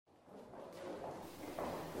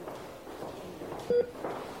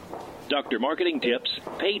Dr. Marketing Tips,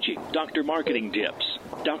 paging Dr. Marketing Tips.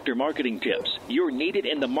 Dr. Marketing Tips, you're needed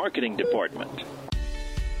in the marketing department.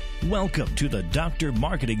 Welcome to the Dr.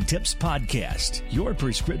 Marketing Tips Podcast, your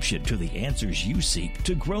prescription to the answers you seek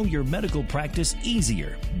to grow your medical practice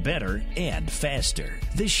easier, better, and faster.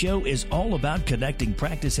 This show is all about connecting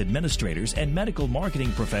practice administrators and medical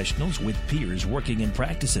marketing professionals with peers working in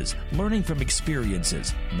practices, learning from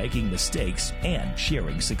experiences, making mistakes, and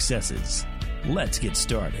sharing successes. Let's get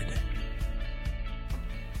started.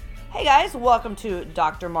 Hey guys, welcome to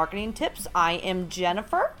Dr. Marketing Tips. I am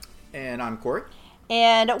Jennifer. And I'm Corey.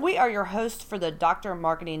 And we are your hosts for the Dr.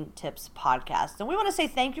 Marketing Tips podcast. And we want to say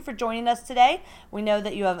thank you for joining us today. We know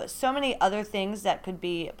that you have so many other things that could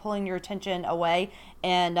be pulling your attention away.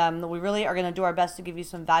 And we really are going to do our best to give you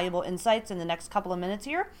some valuable insights in the next couple of minutes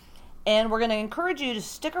here. And we're going to encourage you to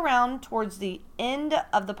stick around towards the end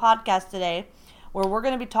of the podcast today, where we're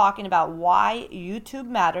going to be talking about why YouTube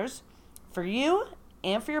matters for you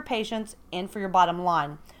and for your patients and for your bottom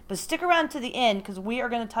line. But stick around to the end because we are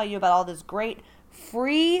going to tell you about all this great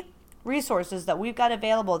free resources that we've got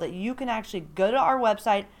available that you can actually go to our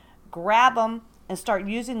website, grab them, and start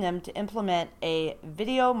using them to implement a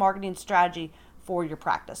video marketing strategy for your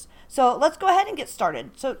practice. So let's go ahead and get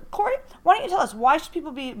started. So Corey, why don't you tell us, why should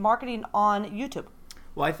people be marketing on YouTube?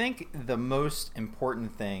 Well, I think the most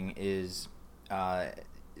important thing is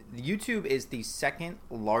YouTube is the second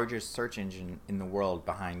largest search engine in the world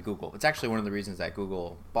behind Google. It's actually one of the reasons that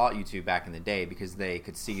Google bought YouTube back in the day, because they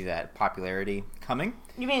could see that popularity coming.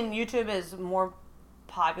 You mean YouTube is more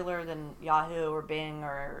popular than Yahoo or Bing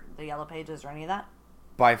or the Yellow Pages or any of that?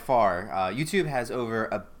 By far. YouTube has over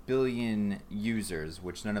 1 billion users,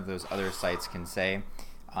 which none of those other sites can say.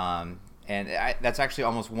 That's actually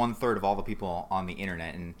almost 1/3 of all the people on the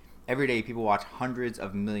internet. And every day people watch hundreds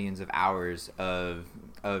of millions of hours of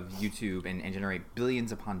YouTube and generate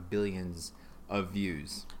billions upon billions of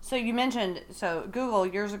views. So you mentioned, Google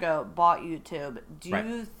years ago bought YouTube. Do Right.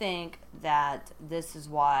 you think that this is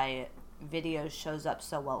why video shows up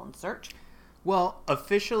so well in search? Well,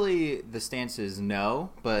 officially the stance is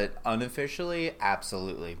no, but unofficially,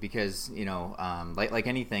 absolutely. Because, like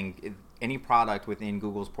anything, any product within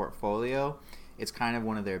Google's portfolio, it's kind of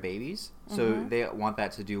one of their babies. So they want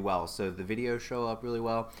that to do well. So the videos show up really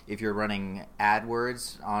well. If you're running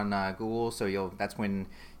AdWords on Google, that's when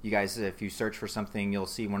you guys, if you search for something, you'll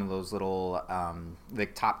see one of those little, the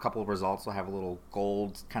top couple of results will have a little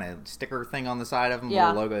gold kind of sticker thing on the side of them, a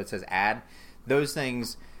little logo that says ad. Those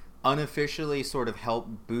things unofficially sort of help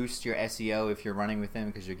boost your SEO if you're running with them,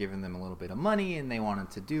 because you're giving them a little bit of money and they want it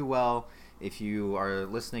to do well. If you are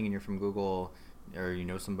listening and you're from Google, or you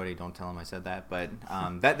know somebody, don't tell them I said that. But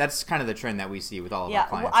that's kind of the trend that we see with all of our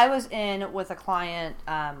clients. Well, I was in with a client,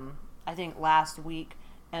 I think last week,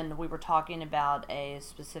 and we were talking about a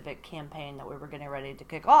specific campaign that we were getting ready to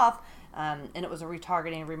kick off, and it was a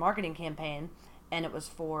retargeting and remarketing campaign, and it was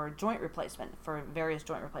for joint replacement, for various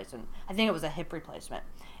joint replacement. I think it was a hip replacement.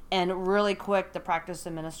 And really quick, the practice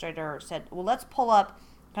administrator said, well, let's pull up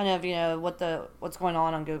kind of, what's going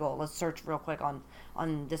on Google. Let's search real quick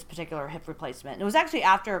on this particular hip replacement. And it was actually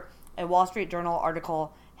after a Wall Street Journal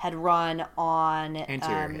article had run on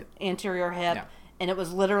anterior hip. Yeah. And it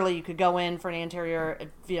was literally, you could go in for an anterior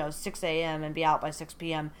at 6 a.m. and be out by 6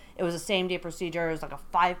 p.m. It was a same-day procedure. It was like a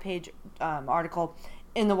 5-page article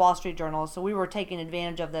in the Wall Street Journal. So we were taking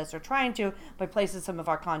advantage of this, or trying to, by placing some of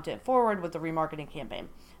our content forward with the remarketing campaign.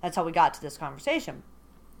 That's how we got to this conversation.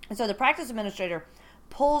 And so the practice administrator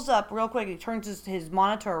pulls up real quick. He turns his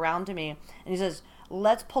monitor around to me, and he says,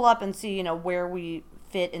 let's pull up and see, where we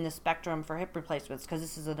fit in the spectrum for hip replacements, because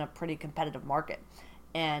this is in a pretty competitive market.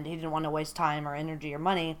 And he didn't want to waste time or energy or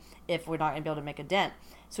money if we're not going to be able to make a dent.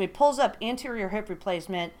 So he pulls up anterior hip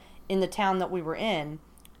replacement in the town that we were in,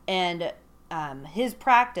 and his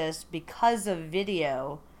practice, because of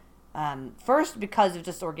video, first because of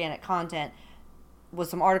just organic content, with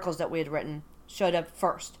some articles that we had written, showed up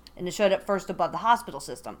first. And it showed up first above the hospital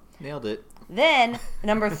system. Nailed it. Then,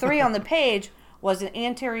 number 3 on the page was an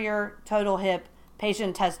anterior total hip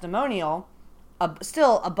patient testimonial,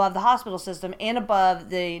 still above the hospital system and above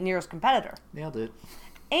the nearest competitor. Nailed it.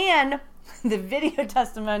 And the video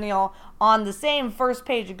testimonial on the same first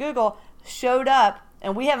page of Google showed up,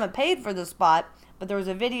 and we haven't paid for the spot, but there was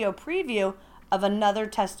a video preview of another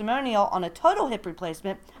testimonial on a total hip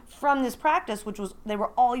replacement from this practice, they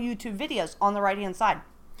were all YouTube videos on the right-hand side.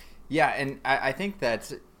 Yeah, and I think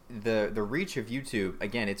that the reach of YouTube,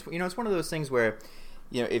 again, it's one of those things where,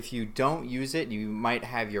 if you don't use it, you might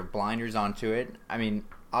have your blinders onto it. I mean,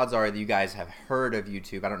 odds are that you guys have heard of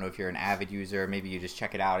YouTube. I don't know if you're an avid user. Maybe you just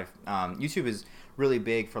check it out. If YouTube is really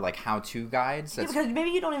big for like how-to guides. Yeah, because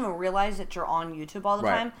maybe you don't even realize that you're on YouTube all the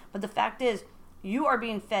time. But the fact is, you are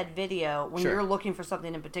being fed video when you're looking for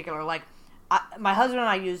something in particular. Like, my husband and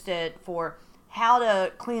I used it for how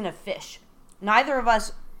to clean a fish. Neither of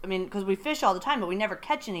us, I mean, because we fish all the time, but we never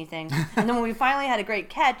catch anything. And then when we finally had a great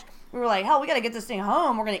catch, we were like, hell, we got to get this thing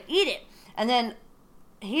home. We're going to eat it. And then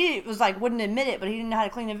he was like, wouldn't admit it, but he didn't know how to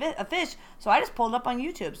clean a fish. So I just pulled it up on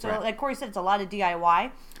YouTube. So like Corey said, it's a lot of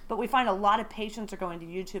DIY. But we find a lot of patients are going to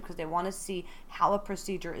YouTube because they want to see how a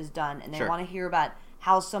procedure is done. And they want to hear about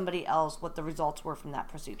how somebody else, what the results were from that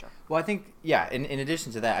procedure. Well, I think, in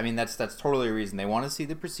addition to that, I mean, that's totally a reason. They want to see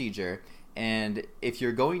the procedure. And if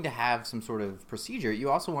you're going to have some sort of procedure, you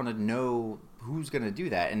also want to know who's going to do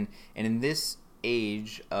that. And in this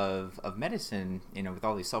age of medicine, with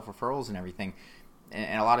all these self-referrals and everything,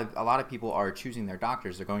 and a lot of people are choosing their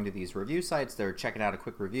doctors. They're going to these review sites. They're checking out a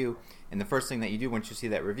quick review. And the first thing that you do once you see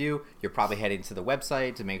that review, you're probably heading to the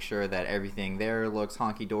website to make sure that everything there looks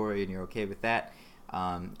honky-dory and you're okay with that.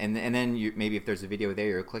 And then maybe if there's a video there,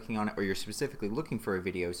 you're clicking on it, or you're specifically looking for a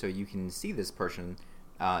video so you can see this person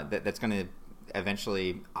that's going to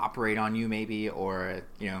eventually operate on you, maybe, or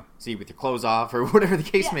see you with your clothes off, or whatever the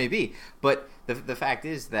case may be. But the fact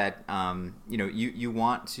is that you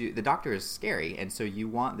want to. The doctor is scary, and so you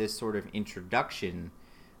want this sort of introduction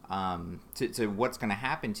to what's going to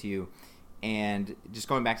happen to you. And just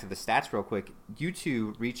going back to the stats real quick,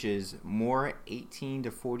 YouTube reaches more 18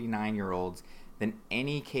 to 49-year-olds than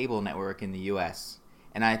any cable network in the U.S.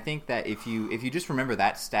 And I think that if you just remember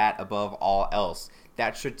that stat above all else,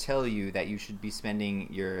 that should tell you that you should be spending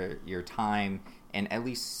your time and at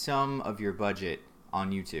least some of your budget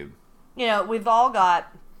on YouTube. We've all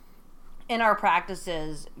got in our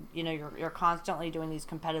practices, you're constantly doing these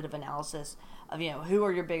competitive analysis of, who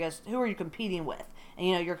are you competing with?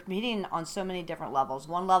 And, you're competing on so many different levels.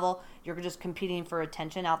 One level, you're just competing for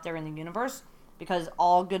attention out there in the universe, because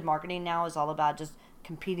all good marketing now is all about just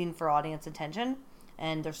competing for audience attention.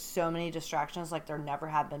 And there's so many distractions like there never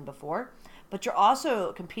have been before. But you're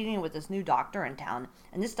also competing with this new doctor in town.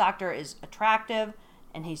 And this doctor is attractive,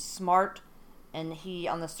 and he's smart, and he,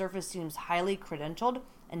 on the surface, seems highly credentialed.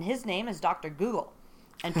 And his name is Dr. Google.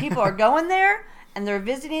 And people are going there, and they're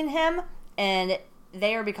visiting him, and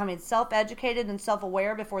they are becoming self-educated and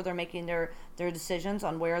self-aware before they're making their decisions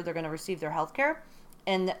on where they're going to receive their health care.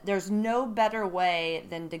 And there's no better way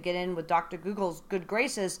than to get in with Dr. Google's good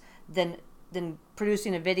graces than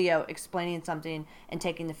producing a video explaining something and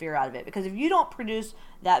taking the fear out of it. Because if you don't produce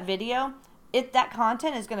that video, that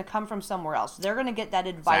content is going to come from somewhere else. They're going to get that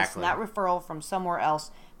advice and that referral from somewhere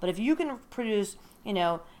else. But if you can produce,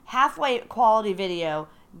 halfway quality video,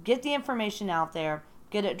 get the information out there,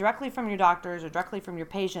 get it directly from your doctors or directly from your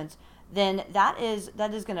patients, then that is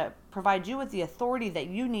going to provide you with the authority that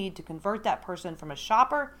you need to convert that person from a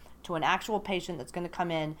shopper to an actual patient that's going to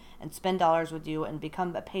come in and spend dollars with you and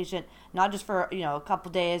become a patient, not just for a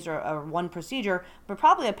couple days or one procedure, but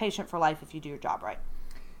probably a patient for life if you do your job right.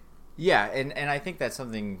 Yeah, and I think that's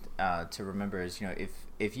something to remember is,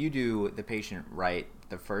 if you do the patient right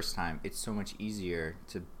the first time, it's so much easier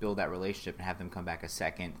to build that relationship and have them come back a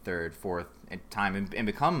second, third, fourth time and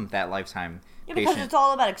become that lifetime patient. Because it's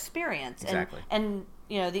all about experience. Exactly. And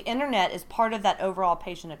the internet is part of that overall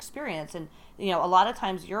patient experience. And, a lot of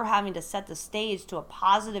times you're having to set the stage to a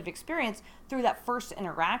positive experience through that first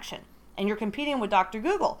interaction. And you're competing with Dr.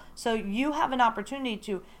 Google. So you have an opportunity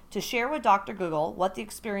to share with Dr. Google what the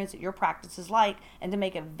experience at your practice is like and to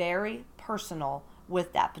make it very personal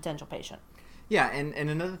with that potential patient. Yeah, and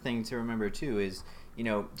another thing to remember too is,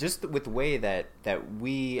 just with the way that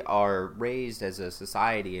we are raised as a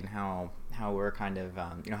society and how we're kind of,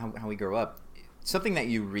 how we grow up, something that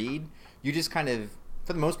you read, you just kind of,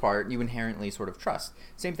 for the most part, you inherently sort of trust.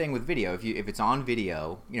 Same thing with video. If it's on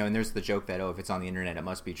video, and there's the joke that, if it's on the internet, it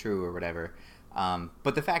must be true or whatever.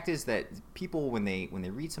 But the fact is that people, when they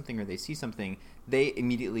read something or they see something, they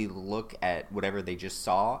immediately look at whatever they just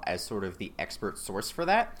saw as sort of the expert source for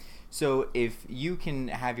that. So if you can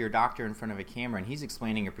have your doctor in front of a camera and he's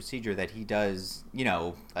explaining a procedure that he does,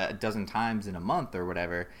 a dozen times in a month or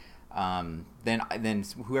whatever, then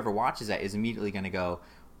whoever watches that is immediately going to go,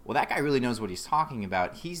 well, that guy really knows what he's talking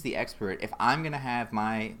about. He's the expert. If I'm going to have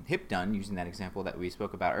my hip done, using that example that we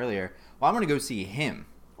spoke about earlier, well, I'm going to go see him.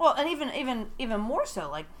 Well, and even more so,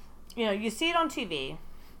 like, you see it on TV.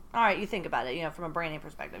 All right, you think about it, from a branding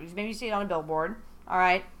perspective. Maybe you see it on a billboard. All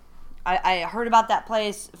right, I heard about that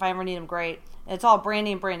place. If I ever need them, great. And it's all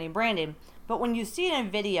branding. But when you see it in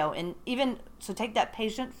video, and even, so take that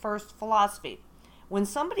patient first philosophy. When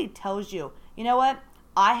somebody tells you, you know what,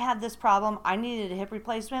 I had this problem. I needed a hip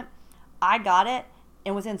replacement. I got it.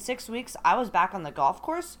 And within 6 weeks, I was back on the golf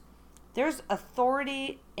course. There's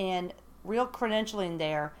authority and real credentialing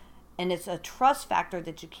there. And it's a trust factor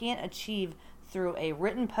that you can't achieve through a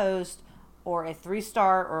written post or a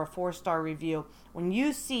 3-star or a 4-star review. When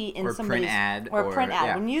you see in or somebody's print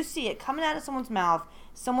ad, when you see it coming out of someone's mouth,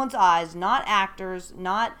 someone's eyes, not actors,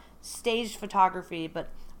 not staged photography, but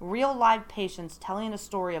real live patients telling a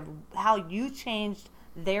story of how you changed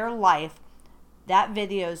their life, that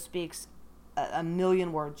video speaks a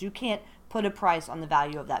million words. You can't put a price on the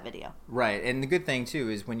value of that video. Right, and the good thing too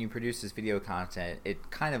is when you produce this video content, it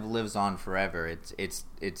kind of lives on forever.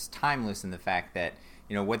 It's timeless in the fact that,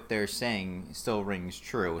 you know, what they're saying still rings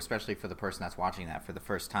true, especially for the person that's watching that for the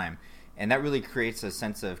first time. And that really creates a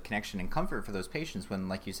sense of connection and comfort for those patients when,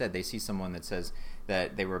 like you said, they see someone that says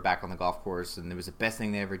that they were back on the golf course and it was the best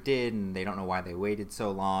thing they ever did and they don't know why they waited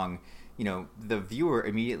so long. You know, the viewer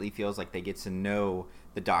immediately feels like they get to know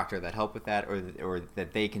the doctor that helped with that, or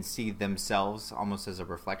that they can see themselves almost as a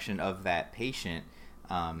reflection of that patient.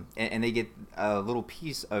 And they get a little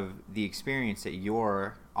piece of the experience at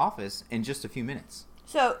your office in just a few minutes.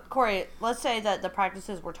 So, Corey, let's say that the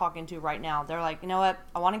practices we're talking to right now, they're like, you know what,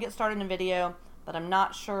 I want to get started in video, but I'm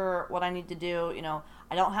not sure what I need to do. You know,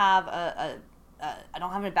 I don't have I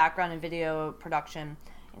don't have a background in video production.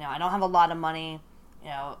 You know, I don't have a lot of money. You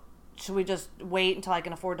know, should we just wait until I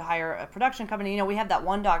can afford to hire a production company? You know, we have that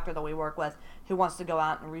one doctor that we work with who wants to go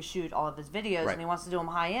out and reshoot all of his videos, right, and he wants to do them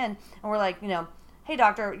high end. And we're like, you know, hey,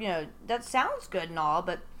 doctor, you know, that sounds good and all,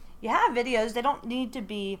 but you have videos, they don't need to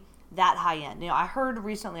be that high end. You know, I heard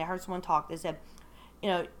someone talk, they said, you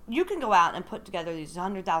know, you can go out and put together these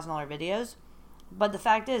 $100,000 videos, but the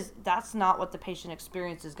fact is that's not what the patient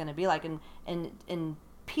experience is going to be like, and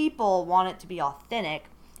people want it to be authentic,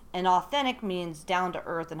 and authentic means down to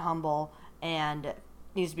earth and humble and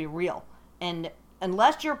needs to be real. And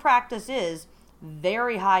unless your practice is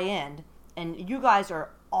very high end and you guys are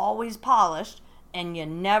always polished and you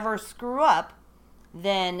never screw up,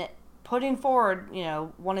 then putting forward, you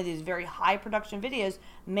know, one of these very high production videos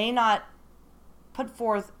may not put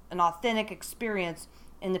forth an authentic experience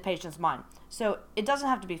in the patient's mind. So it doesn't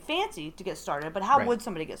have to be fancy to get started, but how right, would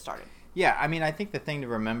somebody get started? Yeah, I mean, I think the thing to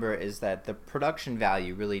remember is that the production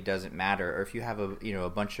value really doesn't matter. Or if you have a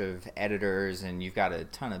bunch of editors and you've got a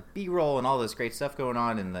ton of B-roll and all this great stuff going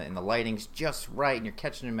on, and the lighting's just right, and you're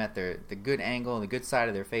catching them at the good angle and the good side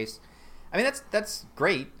of their face. I mean, that's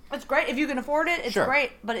great. It's great if you can afford it. It's sure,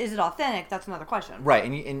 great, but is it authentic? That's another question. Right,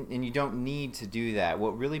 and you don't need to do that.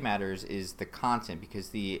 What really matters is the content, because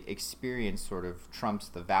the experience sort of trumps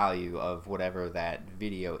the value of whatever that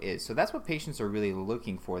video is. So that's what patients are really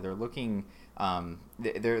looking for. They're looking,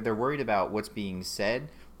 they're worried about what's being said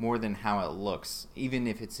more than how it looks, even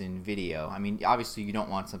if it's in video. I mean, obviously you don't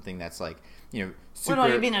want something that's like, you know, super... We don't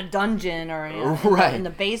want to be in a dungeon or, you know, right, in the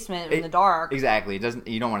basement in the dark. Exactly.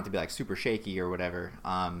 You don't want it to be like super shaky or whatever.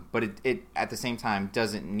 But it at the same time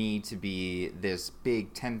doesn't need to be this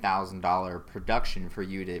big $10,000 production for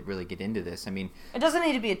you to really get into this. I mean, it doesn't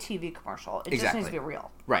need to be a TV commercial. It exactly, just needs to be real.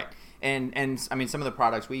 Right. And I mean, some of the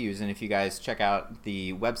products we use, and if you guys check out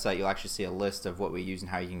the website, you'll actually see a list of what we use and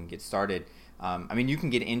how you can get started. I mean, you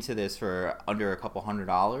can get into this for under a couple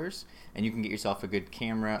 $100, and you can get yourself a good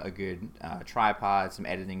camera, a good tripod, some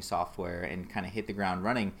editing software, and kind of hit the ground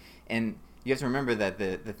running. And you have to remember that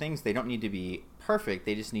the things, they don't need to be perfect,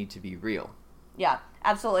 they just need to be real. Yeah,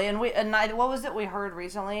 absolutely. And what was it we heard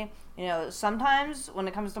recently? You know, sometimes when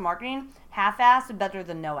it comes to marketing, half-ass is better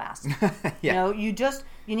than no-ass. Yeah. You know,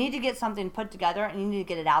 you need to get something put together, and you need to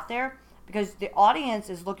get it out there, because the audience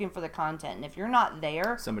is looking for the content, and if you're not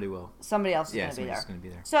there, somebody else is going to be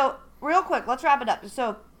there. So, real quick, let's wrap it up.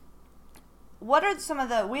 So, what are some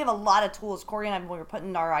of we have a lot of tools. Corey and I, when we were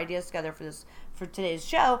putting our ideas together for today's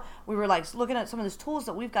show, we were like looking at some of those tools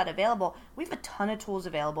that we've got available. We have a ton of tools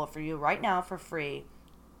available for you right now for free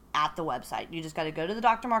at the website. You just got to go to the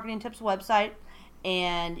Dr. Marketing Tips website,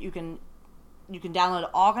 and you can download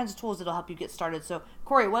all kinds of tools that'll help you get started. So,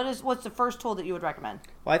 Corey, what's the first tool that you would recommend?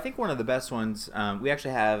 Well, I think one of the best ones, we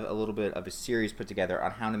actually have a little bit of a series put together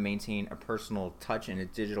on how to maintain a personal touch in a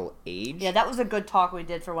digital age. Yeah, that was a good talk we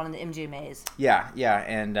did for one of the MGMAs. Yeah,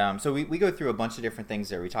 and so we go through a bunch of different things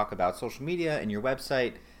there. We talk about social media and your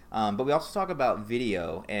website, but we also talk about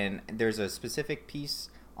video, and there's a specific piece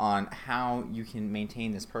on how you can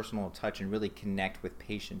maintain this personal touch and really connect with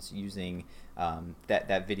patients using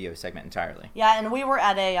that video segment entirely. Yeah, and we were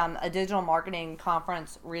at a digital marketing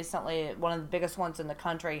conference recently, one of the biggest ones in the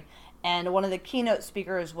country, and one of the keynote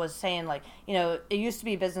speakers was saying, like, you know, it used to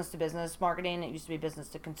be business-to-business marketing, it used to be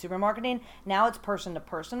business-to-consumer marketing, now it's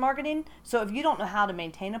person-to-person marketing. So if you don't know how to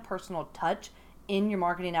maintain a personal touch in your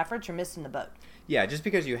marketing efforts, you're missing the boat. Yeah, just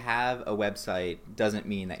because you have a website doesn't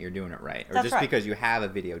mean that you're doing it right. Or That's just right. because you have a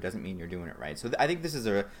video doesn't mean you're doing it right. So I think this is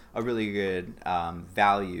a really good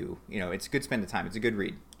value. You know, it's a good spend of time. It's a good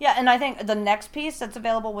read. Yeah, and I think the next piece that's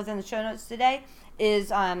available within the show notes today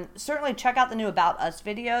is certainly check out the new About Us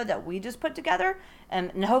video that we just put together.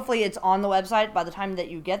 And hopefully it's on the website by the time that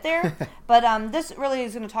you get there. But this really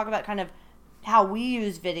is going to talk about kind of how we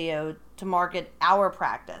use video to market our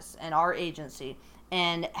practice and our agency,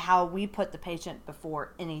 and how we put the patient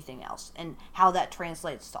before anything else, and how that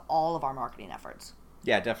translates to all of our marketing efforts.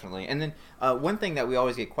 Yeah, definitely. And then one thing that we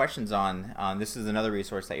always get questions on, this is another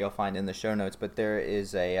resource that you'll find in the show notes, but there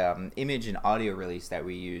is a image and audio release that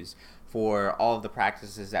we use for all of the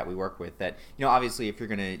practices that we work with. That, you know, obviously if you're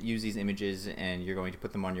going to use these images and you're going to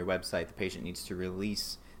put them on your website, the patient needs to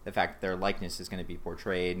release the fact that their likeness is going to be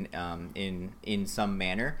portrayed in some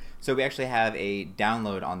manner. So we actually have a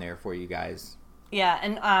download on there for you guys. Yeah,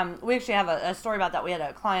 and we actually have a story about that. We had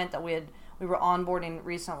a client that we were onboarding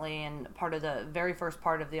recently, and part of the very first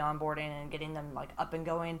part of the onboarding and getting them like up and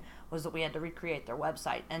going was that we had to recreate their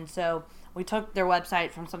website. And so we took their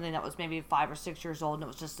website from something that was maybe 5 or 6 years old, and it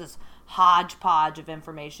was just this hodgepodge of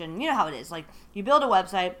information. You know how it is. Like, you build a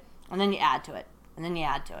website, and then you add to it, and then you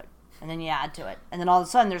add to it, and then you add to it. And then all of a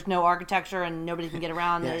sudden, there's no architecture, and nobody can get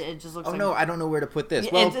around. Yes. It just looks oh like... no, I don't know where to put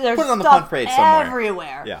this. Well, there's put it on the stuff front page somewhere.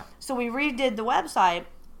 everywhere. Yeah. So we redid the website,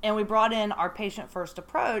 and we brought in our patient-first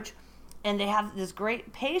approach, and they have this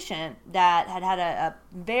great patient that had a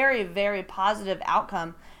very, very positive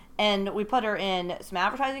outcome, and we put her in some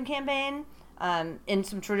advertising campaign, in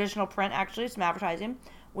some traditional print, actually, some advertising.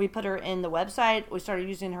 We put her in the website. We started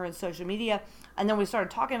using her in social media, and then we started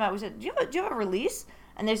talking about it. We said, do you have a release?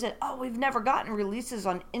 And they said, oh, we've never gotten releases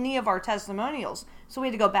on any of our testimonials. So we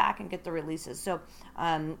had to go back and get the releases. So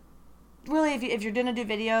really, if you're going to do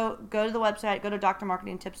video, go to the website, go to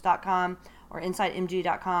drmarketingtips.com or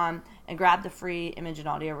insightmg.com and grab the free image and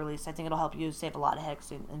audio release. I think it'll help you save a lot of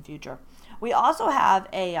headaches in future. We also have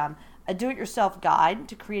a do-it-yourself guide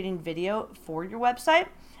to creating video for your website.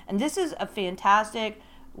 And this is a fantastic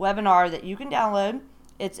webinar that you can download.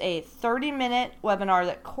 It's a 30-minute webinar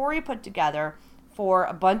that Corey put together for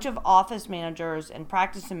a bunch of office managers and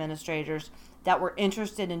practice administrators that were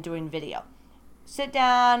interested in doing video. Sit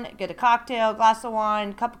down, get a cocktail, glass of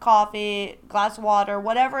wine, cup of coffee, glass of water,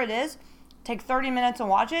 whatever it is. Take 30 minutes and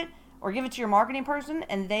watch it, or give it to your marketing person,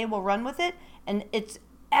 and they will run with it. And it's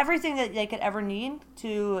everything that they could ever need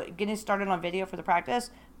to getting started on video for the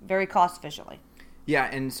practice, very cost efficiently. Yeah,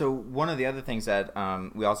 and so one of the other things that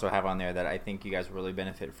we also have on there that I think you guys will really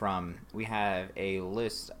benefit from, we have a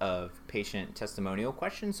list of patient testimonial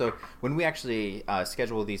questions. So when we actually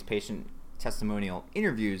schedule these patient testimonial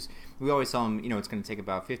interviews, we always tell them, you know, it's going to take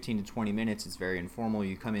about 15 to 20 minutes. It's very informal.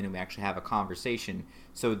 You come in and we actually have a conversation.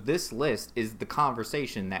 So this list is the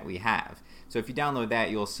conversation that we have. So if you download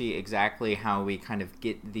that, you'll see exactly how we kind of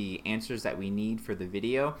get the answers that we need for the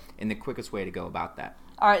video and the quickest way to go about that.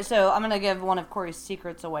 All right, so I'm gonna give one of Corey's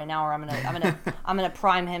secrets away now, or I'm gonna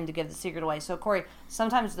prime him to give the secret away. So Corey,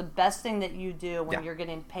 sometimes the best thing that you do when you're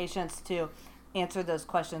getting patients to answer those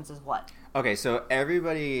questions is what? Okay, so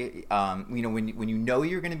everybody, you know, when you know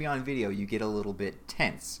you're going to be on video, you get a little bit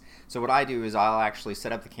tense. So what I do is I'll actually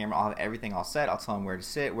set up the camera. I'll have everything all set. I'll tell them where to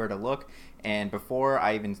sit, where to look, and before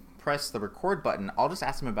I even press the record button, I'll just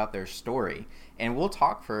ask them about their story, and we'll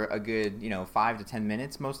talk for a good, 5 to 10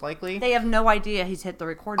 minutes, most likely. They have no idea he's hit the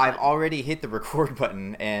record button. I've already hit the record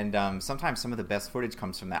button, and sometimes some of the best footage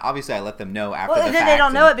comes from that. Obviously, I let them know after the fact. Well, they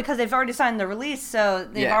don't know it because they've already signed the release, so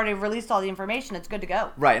they've Yeah. already released all the information. It's good to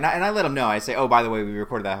go. Right, and I let them know. I say, oh, by the way, we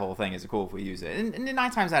recorded that whole thing. Is it cool if we use it? And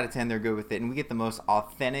 9 times out of 10, they're good with it, and we get the most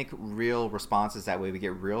authentic, real responses that way. We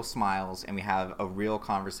get real smiles, and we have a real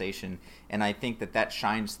conversation, and I think that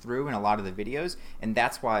shines through in a lot of the videos, and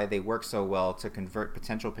that's why they work so well to convert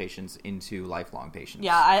potential patients into lifelong patients.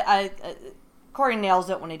 Yeah, Corey nails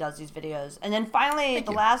it when he does these videos. And then finally,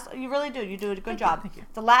 you really do. You do a good job. Thank you.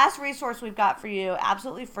 The last resource we've got for you,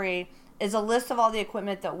 absolutely free, is a list of all the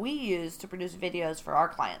equipment that we use to produce videos for our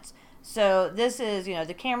clients. So this is,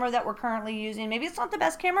 the camera that we're currently using. Maybe it's not the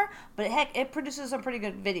best camera, but heck, it produces some pretty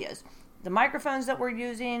good videos. The microphones that we're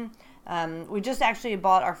using, We just actually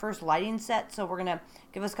bought our first lighting set, so we're going to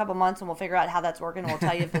give us a couple months and we'll figure out how that's working. We'll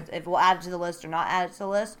tell you if we'll add it to the list or not add it to the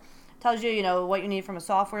list. Tells you, what you need from a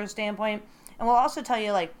software standpoint. And we'll also tell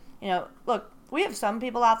you, look, we have some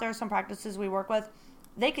people out there, some practices we work with,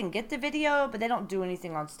 they can get the video, but they don't do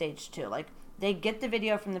anything on stage too. Like, they get the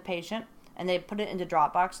video from the patient and they put it into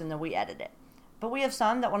Dropbox and then we edit it. But we have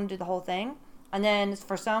some that want to do the whole thing. And then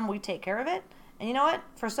for some, we take care of it. And you know what?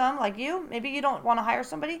 For some, like you, maybe you don't want to hire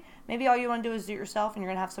somebody. Maybe all you want to do is do it yourself and you're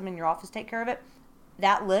going to have someone in your office take care of it.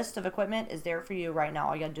 That list of equipment is there for you right now.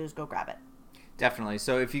 All you got to do is go grab it. Definitely.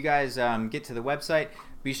 So if you guys get to the website,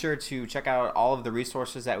 be sure to check out all of the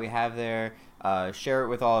resources that we have there. Share it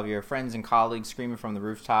with all of your friends and colleagues. Scream it from the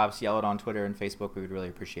rooftops. Yell it on Twitter and Facebook. We would really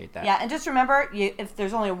appreciate that. Yeah, and just remember, if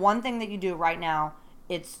there's only one thing that you do right now,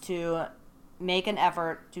 it's to make an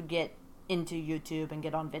effort to get into YouTube and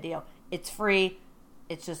get on video. It's free.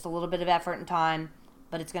 It's just a little bit of effort and time,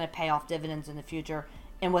 but it's going to pay off dividends in the future.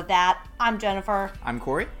 And with that, I'm Jennifer. I'm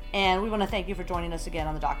Corey. And we want to thank you for joining us again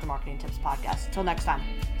on the Dr. Marketing Tips Podcast. Until next time.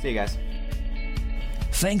 See you guys.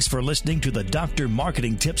 Thanks for listening to the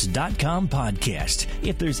drmarketingtips.com podcast.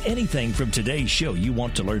 If there's anything from today's show you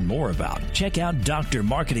want to learn more about, check out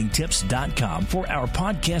drmarketingtips.com for our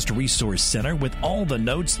podcast resource center with all the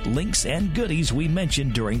notes, links, and goodies we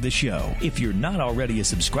mentioned during the show. If you're not already a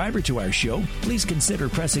subscriber to our show, please consider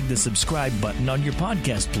pressing the subscribe button on your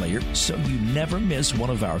podcast player so you never miss one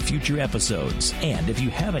of our future episodes. And if you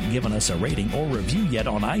haven't given us a rating or review yet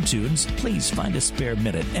on iTunes, please find a spare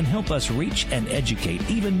minute and help us reach and educate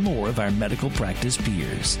even more of our medical practice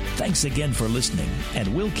peers. Thanks again for listening,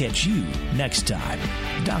 and we'll catch you next time.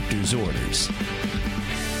 Doctor's Orders.